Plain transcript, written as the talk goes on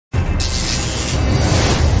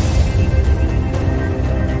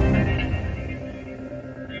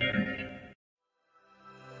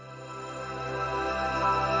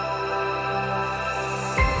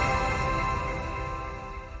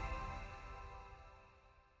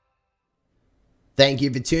Thank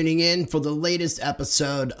you for tuning in for the latest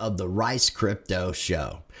episode of the Rice Crypto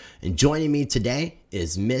Show. And joining me today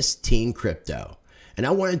is Miss Teen Crypto. And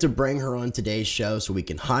I wanted to bring her on today's show so we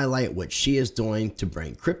can highlight what she is doing to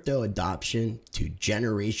bring crypto adoption to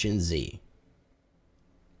Generation Z.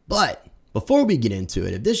 But before we get into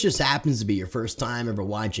it, if this just happens to be your first time ever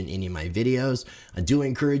watching any of my videos, I do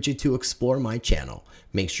encourage you to explore my channel.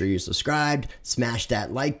 Make sure you're subscribed, smash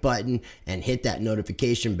that like button, and hit that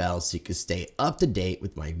notification bell so you can stay up to date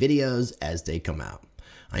with my videos as they come out.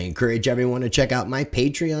 I encourage everyone to check out my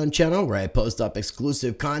Patreon channel where I post up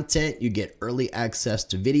exclusive content. You get early access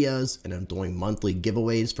to videos, and I'm doing monthly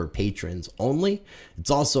giveaways for patrons only.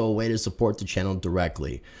 It's also a way to support the channel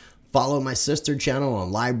directly. Follow my sister channel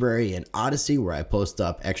on Library and Odyssey where I post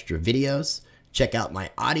up extra videos. Check out my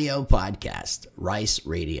audio podcast, Rice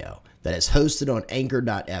Radio, that is hosted on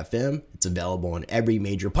anchor.fm. It's available on every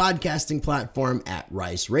major podcasting platform at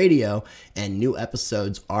Rice Radio, and new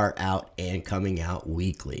episodes are out and coming out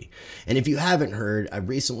weekly. And if you haven't heard, I've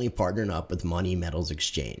recently partnered up with Money Metals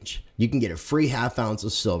Exchange. You can get a free half ounce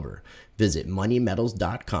of silver. Visit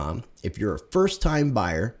moneymetals.com. If you're a first-time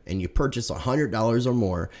buyer and you purchase $100 or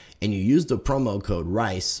more and you use the promo code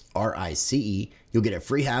RICE, R-I-C-E, you'll get a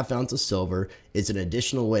free half ounce of silver. It's an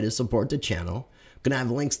additional way to support the channel. I'm going to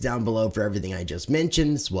have links down below for everything I just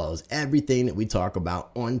mentioned, as well as everything that we talk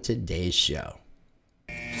about on today's show.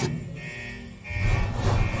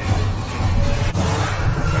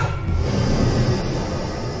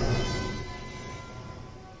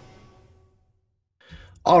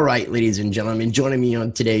 All right, ladies and gentlemen, joining me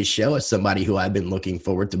on today's show is somebody who I've been looking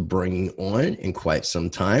forward to bringing on in quite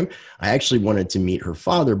some time. I actually wanted to meet her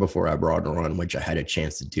father before I brought her on, which I had a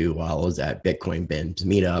chance to do while I was at Bitcoin Ben's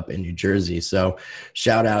meetup in New Jersey. So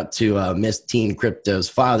shout out to Miss Teen Crypto's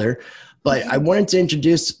father. But I wanted to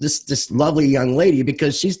introduce this lovely young lady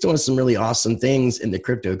because she's doing some really awesome things in the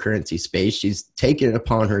cryptocurrency space. She's taken it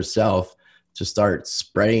upon herself to start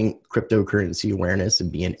spreading cryptocurrency awareness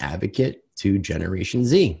and be an advocate to Generation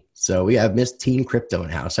Z. So we have Miss Teen Crypto in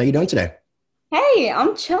the house. How you doing today? Hey,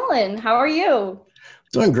 I'm chilling. How are you?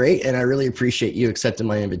 Doing great, and I really appreciate you accepting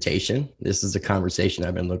my invitation. This is a conversation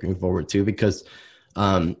I've been looking forward to because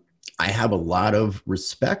I have a lot of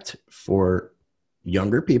respect for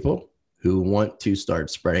younger people who want to start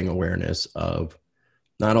spreading awareness of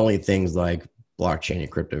not only things like blockchain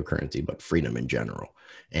and cryptocurrency, but freedom in general.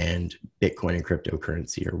 And Bitcoin and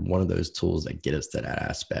cryptocurrency are one of those tools that get us to that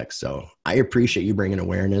aspect. So I appreciate you bringing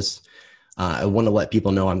awareness. I want to let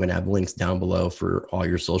people know I'm going to have links down below for all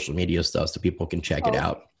your social media stuff so people can check it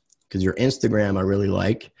out. Because your Instagram, I really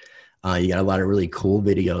like. You got a lot of really cool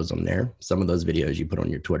videos on there. Some of those videos you put on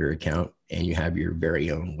your Twitter account, and you have your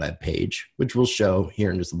very own web page, which we'll show here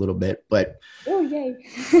in just a little bit. But oh, yay.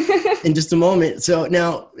 in just a moment. So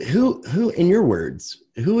now, who, in your words,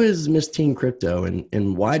 who is Miss Teen Crypto,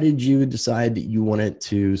 and why did you decide that you wanted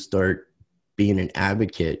to start being an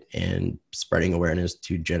advocate and spreading awareness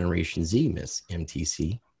to Generation Z, Miss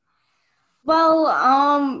MTC?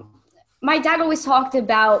 Well, my dad always talked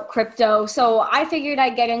about crypto, so I figured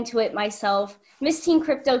I'd get into it myself. Miss Teen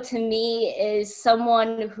Crypto to me is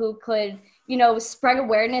someone who could, spread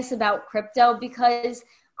awareness about crypto because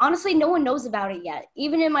honestly, no one knows about it yet.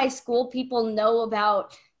 Even in my school, people know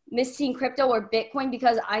about Miss Teen Crypto or Bitcoin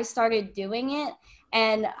because I started doing it.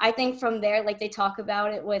 And I think from there, they talk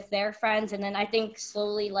about it with their friends. And then I think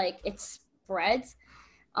slowly, it spreads.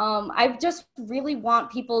 I just really want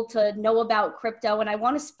people to know about crypto, and I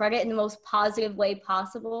want to spread it in the most positive way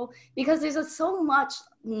possible because there's so much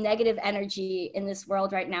negative energy in this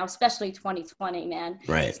world right now, especially 2020, man.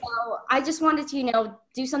 Right. So I just wanted to,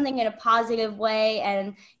 do something in a positive way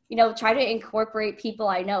and, try to incorporate people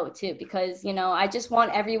I know too, because, I just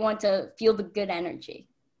want everyone to feel the good energy.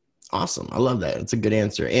 Awesome. I love that. It's a good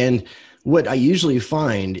answer. And what I usually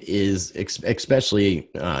find is, especially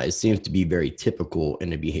it seems to be very typical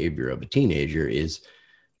in the behavior of a teenager, is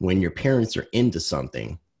when your parents are into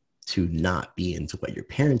something to not be into what your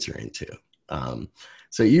parents are into.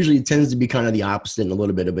 So usually it tends to be kind of the opposite and a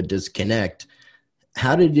little bit of a disconnect.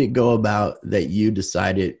 How did it go about that you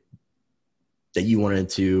decided that you wanted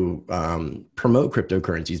to promote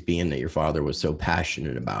cryptocurrencies, being that your father was so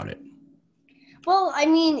passionate about it? Well,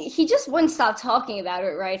 he just wouldn't stop talking about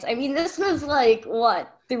it, right? This was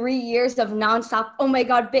 3 years of nonstop, oh my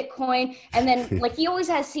God, Bitcoin. And then he always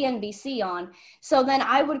has CNBC on. So then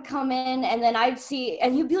I would come in and then I'd see,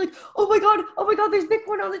 and he'd be like, oh my God, there's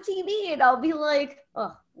Bitcoin on the TV. And I'll be like,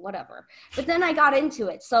 oh, whatever. But then I got into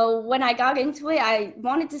it. So when I got into it, I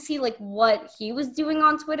wanted to see what he was doing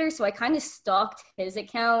on Twitter. So I kind of stalked his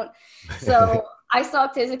account. So I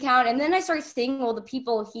stalked his account, and then I started seeing all the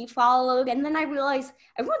people he followed, and then I realized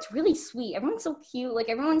everyone's really sweet. Everyone's so cute. Like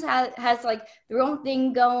everyone's has like their own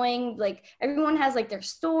thing going. Like everyone has like their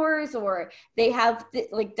stores, or they have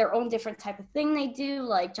like their own different type of thing they do.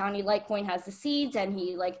 Like Johnny Litecoin has the seeds, and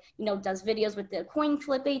he like does videos with the coin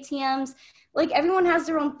flip ATMs. Like everyone has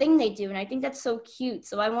their own thing they do, and I think that's so cute.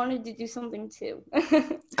 So I wanted to do something too.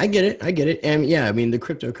 I get it. And yeah, I mean, the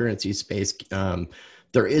cryptocurrency space,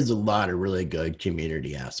 there is a lot of really good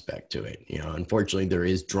community aspect to it. Unfortunately, there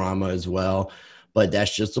is drama as well, but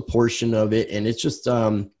that's just a portion of it. And it's just,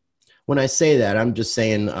 when I say that, I'm just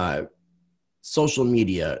saying social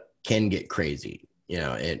media can get crazy,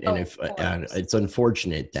 and it's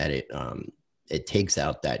unfortunate that it takes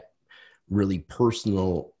out that really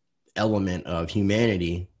personal element of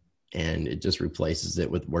humanity, and it just replaces it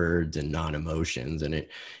with words and non-emotions, and it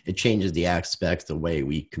changes the aspects, the way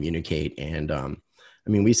we communicate. And I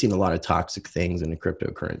mean, we've seen a lot of toxic things in the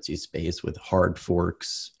cryptocurrency space with hard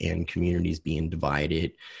forks and communities being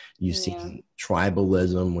divided. You've seen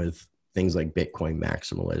tribalism with things like Bitcoin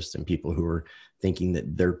maximalists and people who are thinking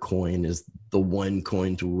that their coin is the one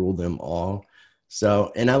coin to rule them all.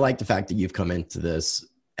 So, and I like the fact that you've come into this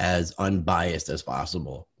as unbiased as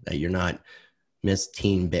possible, that you're not Miss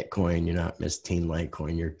Teen Bitcoin, you're not Miss Teen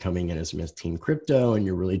Litecoin, you're coming in as Miss Teen Crypto, and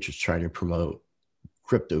you're really just trying to promote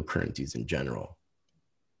cryptocurrencies in general.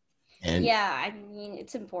 And yeah, I mean,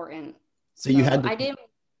 it's important. So you had I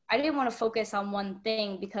didn't want to focus on one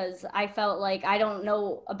thing, because I felt like I don't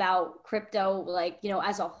know about crypto, like,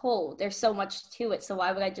 as a whole. There's so much to it. So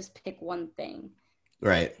why would I just pick one thing?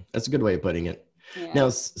 Right. That's a good way of putting it. Yeah. Now,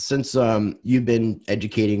 since you've been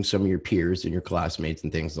educating some of your peers and your classmates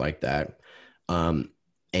and things like that, and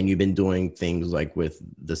you've been doing things like with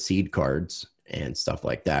the seed cards and stuff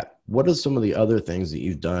like that, what are some of the other things that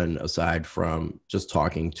you've done aside from just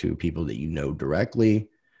talking to people that you know directly,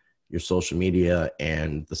 your social media,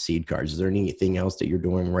 and the seed cards? Is there anything else that you're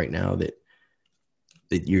doing right now that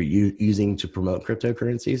you're using to promote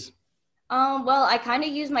cryptocurrencies? Well, I kind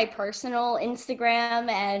of use my personal Instagram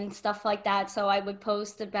and stuff like that. So I would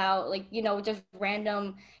post about like, just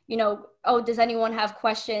random, oh, does anyone have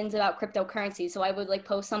questions about cryptocurrency? So I would like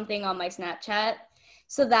post something on my Snapchat.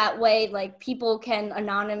 So that way, like, people can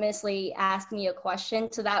anonymously ask me a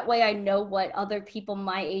question. So that way I know what other people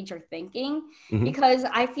my age are thinking, because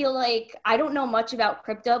I feel like I don't know much about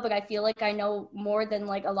crypto, but I feel like I know more than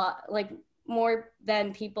like a lot, like more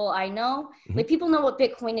than people I know. Like people know what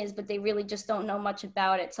Bitcoin is, but they really just don't know much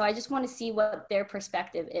about it. So I just want to see what their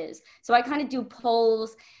perspective is. So I kind of do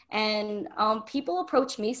polls, and people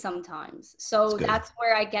approach me sometimes. So that's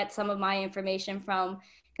where I get some of my information from,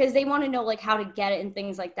 because they want to know like how to get it and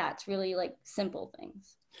things like that. It's really like simple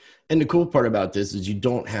things. And the cool part about this is you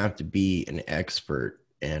don't have to be an expert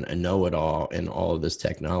and a know-it-all in all of this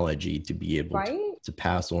technology to be able to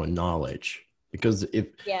pass on knowledge. Because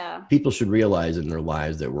people should realize in their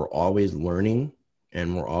lives that we're always learning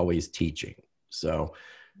and we're always teaching. So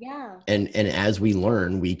and as we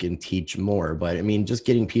learn, we can teach more. But I mean, just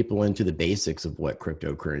getting people into the basics of what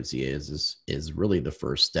cryptocurrency is really the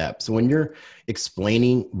first step. So when you're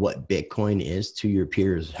explaining what Bitcoin is to your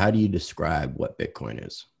peers, how do you describe what Bitcoin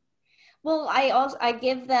is? Well, I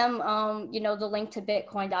give them, the link to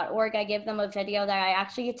bitcoin.org. I give them a video that I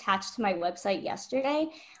actually attached to my website yesterday.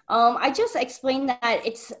 I just explained that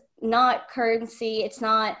it's not currency.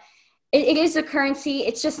 It is a currency.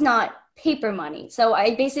 It's just not paper money. So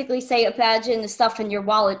I basically say, imagine the stuff in your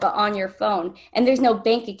wallet, but on your phone, and there's no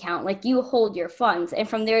bank account. Like you hold your funds. And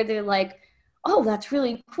from there, they're like, oh, that's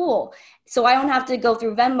really cool. So I don't have to go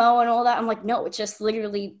through Venmo and all that. I'm like, no, it's just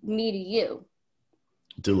literally me to you.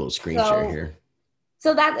 Do a little screen share here.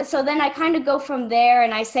 So then I kind of go from there,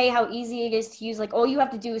 and I say how easy it is to use. Like all you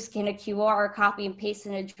have to do is scan a QR, copy and paste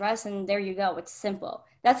an address, and there you go. It's simple.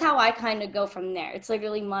 That's how I kind of go from there. It's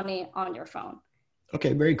literally money on your phone.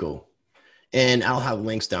 Okay, very cool. And I'll have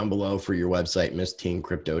links down below for your website,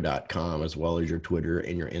 missteencrypto.com, as well as your Twitter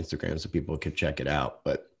and your Instagram, so people can check it out.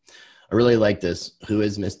 But I really like this. Who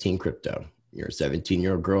is Miss Teen Crypto? You're a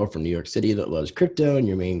 17-year-old girl from New York City that loves crypto, and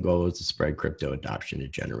your main goal is to spread crypto adoption to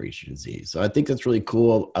Generation Z. So I think that's really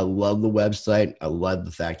cool. I love the website. I love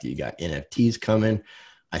the fact that you got NFTs coming.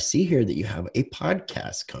 I see here that you have a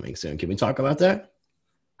podcast coming soon. Can we talk about that?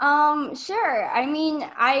 Sure. I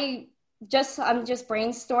mean, I'm just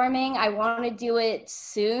brainstorming. I want to do it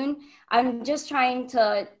soon. I'm just trying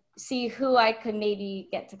to see who I could maybe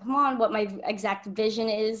get to come on, what my exact vision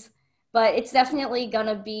is. But it's definitely going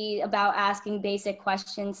to be about asking basic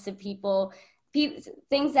questions to people,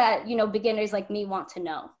 things that, beginners like me want to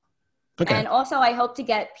know. Okay. And also I hope to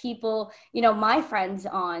get people, my friends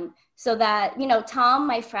on, so that, Tom,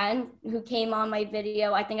 my friend who came on my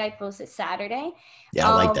video, I think I posted Saturday. Yeah,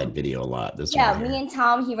 I like that video a lot. This one Yeah, me here. and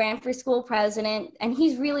Tom, he ran for school president and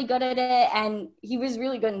he's really good at it. And he was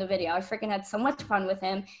really good in the video. I freaking had so much fun with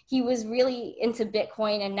him. He was really into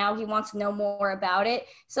Bitcoin and now he wants to know more about it.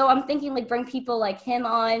 So I'm thinking like bring people like him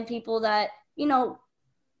on, people that,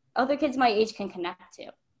 other kids my age can connect to.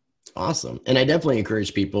 Awesome. And I definitely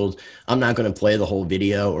encourage people, I'm not going to play the whole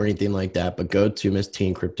video or anything like that, but go to Miss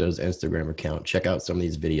Teen Crypto's Instagram account, check out some of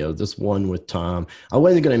these videos. This one with Tom, I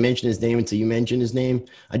wasn't going to mention his name until you mentioned his name.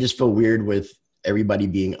 I just feel weird with everybody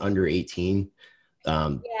being under 18.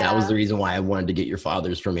 That was the reason why I wanted to get your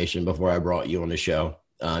father's permission before I brought you on the show,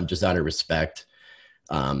 just out of respect.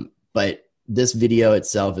 But this video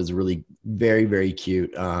itself is really very, very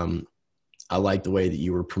cute. I like the way that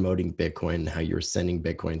you were promoting Bitcoin, how you were sending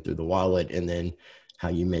Bitcoin through the wallet, and then how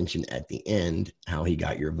you mentioned at the end how he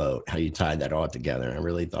got your vote, how you tied that all together. I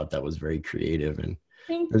really thought that was very creative. And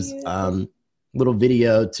there's little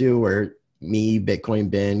video too where me,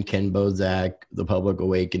 Bitcoin Ben, Ken Bozak, The Public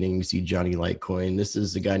Awakening, you see Johnny Litecoin. This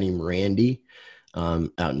is a guy named Randy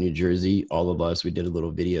out in New Jersey. All of us, we did a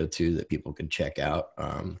little video too that people could check out.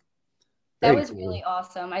 That was really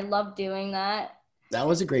awesome. I love doing that. That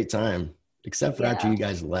was a great time. Except for after you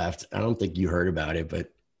guys left. I don't think you heard about it,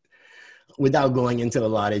 but without going into a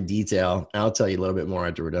lot of detail, I'll tell you a little bit more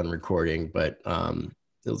after we're done recording. But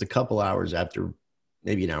it was a couple hours after,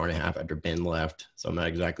 maybe an hour and a half after Ben left. So I'm not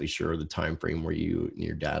exactly sure the time frame where you and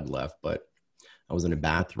your dad left, but I was in a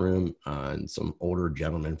bathroom and some older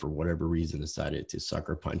gentleman, for whatever reason, decided to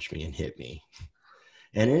sucker punch me and hit me.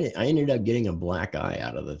 And I ended up getting a black eye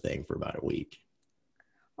out of the thing for about a week.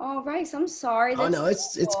 Oh, Rice, I'm sorry. Oh, no,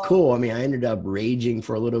 it's cool. I mean, I ended up raging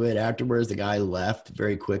for a little bit afterwards. The guy left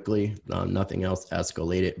very quickly. Nothing else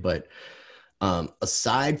escalated. But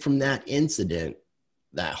aside from that incident,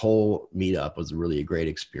 that whole meetup was really a great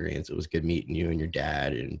experience. It was good meeting you and your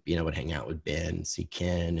dad and being able to hang out with Ben, see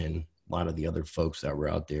Ken, and a lot of the other folks that were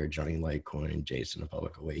out there, Johnny Litecoin, Jason, The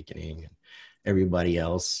Public Awakening, and everybody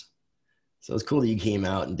else. So it's cool that you came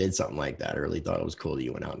out and did something like that. I really thought it was cool that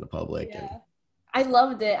you went out in the public. Yeah. And I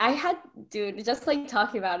loved it. Dude, just like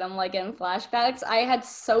talking about it, I'm like getting flashbacks. I had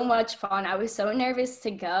so much fun. I was so nervous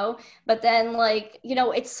to go. But then like,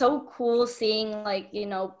 it's so cool seeing like,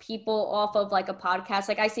 people off of like a podcast.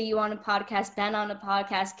 Like I see you on a podcast, Ben on a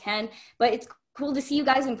podcast, Ken, but it's cool to see you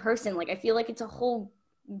guys in person. Like I feel like it's a whole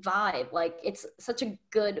vibe. Like it's such a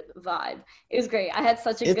good vibe. It was great. I had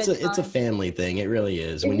such a good time. It's a family thing. It really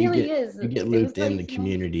is. When you get looped in the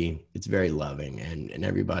community, it's very loving, and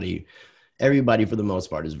everybody for the most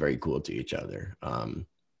part is very cool to each other.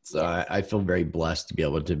 So I feel very blessed to be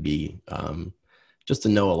able to be, just to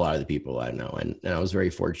know a lot of the people I know. And I was very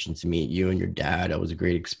fortunate to meet you and your dad. It was a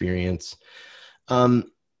great experience.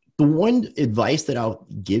 The one advice that I'll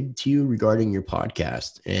give to you regarding your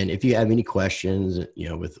podcast, and if you have any questions,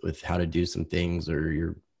 with how to do some things or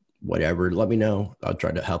your whatever, let me know. I'll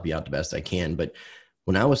try to help you out the best I can. But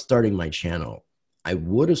when I was starting my channel, I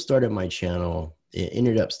would have started my channel. It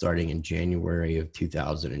ended up starting in January of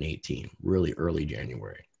 2018, really early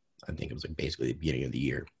January. I think it was like basically the beginning of the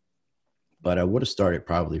year. But I would have started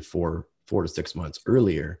probably 4 to 6 months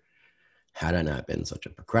earlier had I not been such a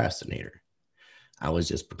procrastinator. I was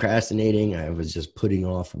just procrastinating. I was just putting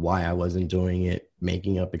off why I wasn't doing it,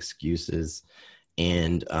 making up excuses.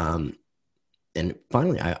 And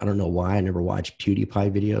finally, I don't know why I never watched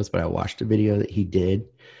PewDiePie videos, but I watched a video that he did,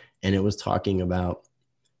 and it was talking about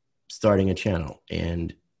starting a channel,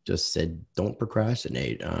 and just said, don't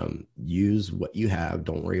procrastinate. Use what you have.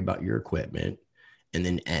 Don't worry about your equipment. And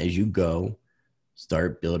then as you go,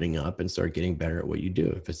 start building up and start getting better at what you do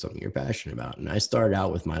if it's something you're passionate about. And I started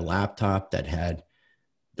out with my laptop that had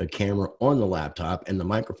the camera on the laptop and the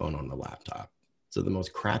microphone on the laptop. So the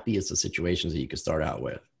most crappiest of situations that you could start out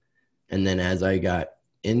with. And then as I got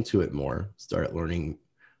into it more, started learning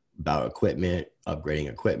about equipment, upgrading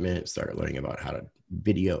equipment, started learning about how to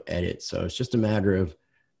video edit. So it's just a matter of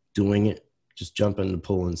doing it, just jump in the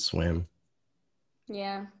pool and swim.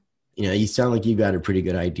 Yeah. You sound like you got a pretty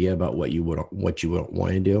good idea about what you would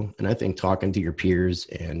want to do. And I think talking to your peers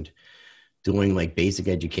and doing like basic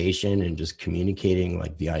education and just communicating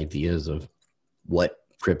like the ideas of what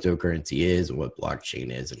cryptocurrency is and what blockchain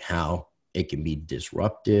is and how it can be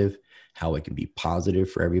disruptive, how it can be positive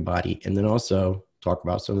for everybody. And then also talk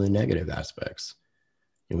about some of the negative aspects.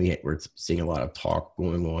 And we're seeing a lot of talk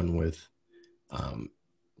going on with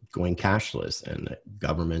going cashless, and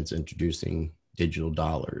governments introducing digital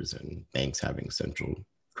dollars and banks having central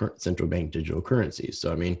bank digital currencies.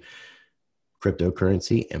 So, I mean,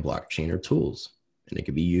 cryptocurrency and blockchain are tools, and it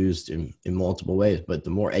can be used in multiple ways. But the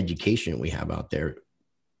more education we have out there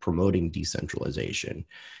promoting decentralization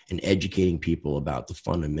and educating people about the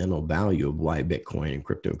fundamental value of why Bitcoin and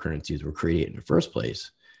cryptocurrencies were created in the first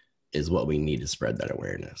place is what we need to spread that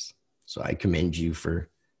awareness. So I commend you for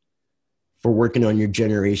working on your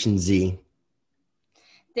Generation Z.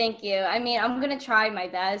 Thank you. I mean, I'm going to try my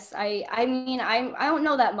best. I mean, I don't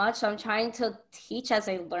know that much. So I'm trying to teach as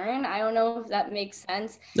I learn. I don't know if that makes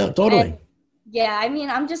sense. No, totally. And yeah, I mean,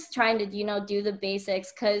 I'm just trying to, do the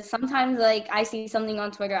basics, because sometimes like I see something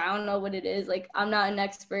on Twitter, I don't know what it is. Like, I'm not an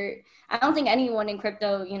expert. I don't think anyone in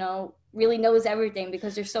crypto, really knows everything,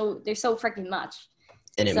 because there's so freaking much.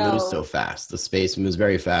 And it moves so fast. The space moves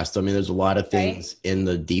very fast. I mean, there's a lot of things in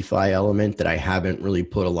the DeFi element that I haven't really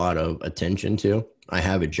put a lot of attention to. I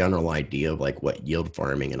have a general idea of like what yield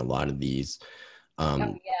farming and a lot of these,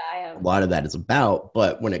 a lot of that is about.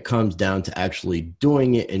 But when it comes down to actually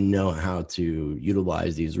doing it and know how to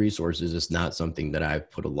utilize these resources, it's not something that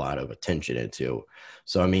I've put a lot of attention into.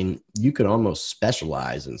 So, I mean, you could almost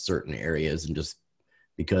specialize in certain areas, and just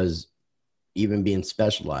because even being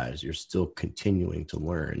specialized, you're still continuing to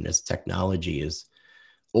learn. This technology is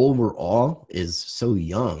overall is so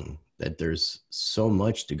young that there's so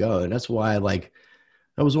much to go. And that's why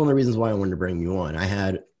that was one of the reasons why I wanted to bring you on. I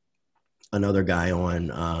had another guy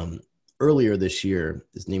on earlier this year.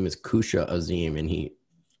 His name is Kusha Azim, and he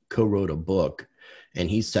co-wrote a book, and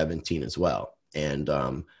he's 17 as well. And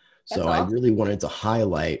so I really wanted to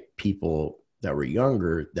highlight people that were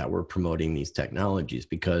younger that were promoting these technologies,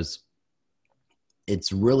 because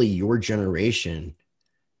it's really your generation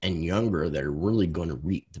and younger that are really going to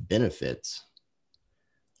reap the benefits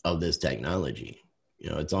of this technology.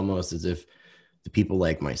 It's almost as if the people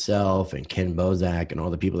like myself and Ken Bozak and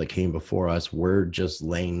all the people that came before us, we're just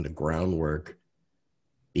laying the groundwork,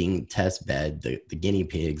 being test bed, the guinea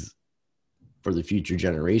pigs for the future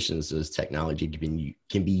generations. So this technology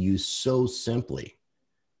can be used so simply.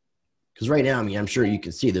 Because right now, I mean, I'm sure you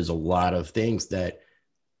can see there's a lot of things that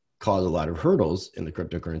cause a lot of hurdles in the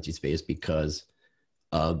cryptocurrency space because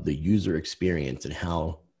of the user experience and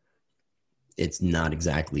how it's not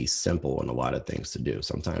exactly simple in a lot of things to do.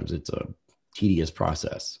 Sometimes it's a tedious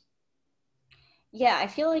process. Yeah, I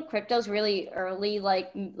feel like crypto's really early.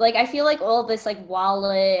 Like I feel like all this like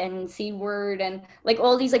wallet and seed word and like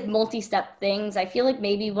all these like multi-step things, I feel like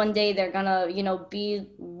maybe one day they're gonna, be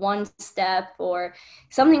one step or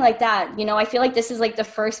something like that. I feel like this is like the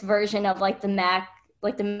first version of like the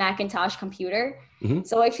Macintosh computer. Mm-hmm.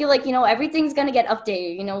 So I feel like, everything's going to get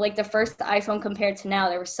updated, like the first iPhone compared to now,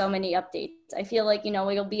 there were so many updates. I feel like,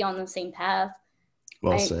 it'll be on the same path.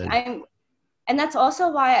 Well said. And that's also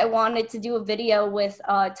why I wanted to do a video with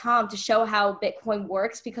Tom to show how Bitcoin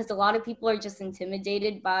works, because a lot of people are just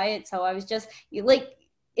intimidated by it. So I was just like,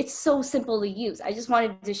 it's so simple to use. I just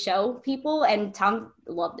wanted to show people, and Tom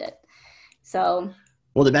loved it. So.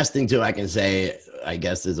 Well, the best thing too, I can say, I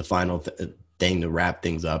guess, is a final thing to wrap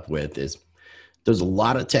things up with is there's a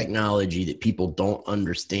lot of technology that people don't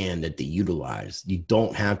understand that they utilize. You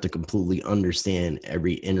don't have to completely understand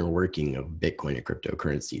every inner working of Bitcoin and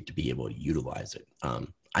cryptocurrency to be able to utilize it.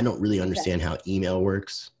 I don't really understand how email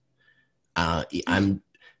works. I'm,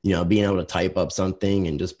 being able to type up something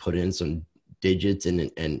and just put in some digits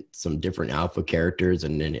and some different alpha characters,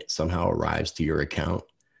 and then it somehow arrives to your account.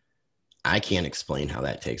 I can't explain how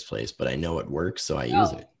that takes place, but I know it works, so I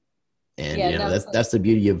use it. And that's the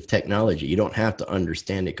beauty of technology. You don't have to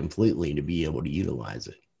understand it completely to be able to utilize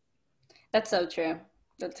it. That's so true.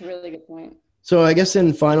 That's a really good point. So I guess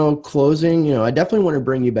in final closing, I definitely want to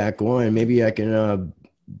bring you back on. Maybe I can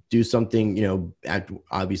do something,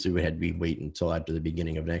 obviously we had to be waiting until after the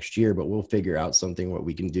beginning of next year, but we'll figure out something what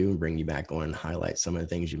we can do and bring you back on and highlight some of the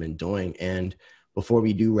things you've been doing. And before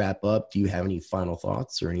we do wrap up, do you have any final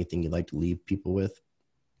thoughts or anything you'd like to leave people with?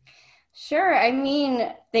 Sure. I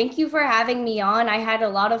mean, thank you for having me on. I had a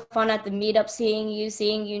lot of fun at the meetup, seeing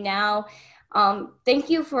you now. Thank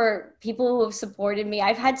you for people who have supported me.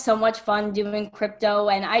 I've had so much fun doing crypto,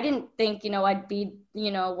 and I didn't think, I'd be,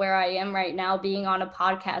 where I am right now being on a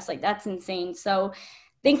podcast. Like, that's insane. So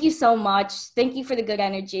thank you so much. Thank you for the good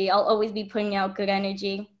energy. I'll always be putting out good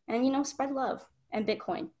energy and, spread love and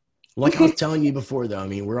Bitcoin. Like I was telling you before, though, I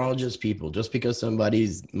mean, we're all just people. Just because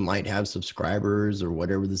somebody's might have subscribers or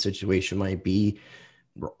whatever the situation might be,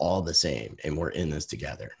 we're all the same, and we're in this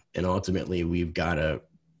together. And ultimately, we've got to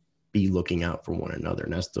be looking out for one another,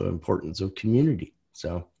 and that's the importance of community.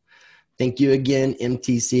 So thank you again,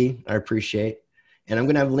 MTC. I appreciate. And I'm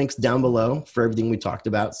going to have links down below for everything we talked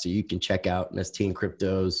about, so you can check out Miss Teen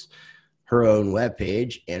Crypto's her own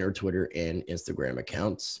webpage and her Twitter and Instagram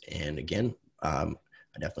accounts. And again,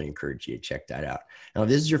 I definitely encourage you to check that out. Now, if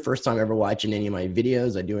this is your first time ever watching any of my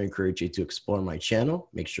videos, I do encourage you to explore my channel.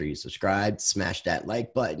 Make sure you subscribe, smash that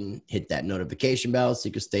like button, hit that notification bell so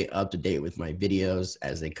you can stay up to date with my videos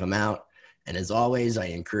as they come out. And as always, I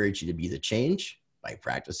encourage you to be the change by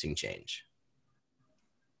practicing change.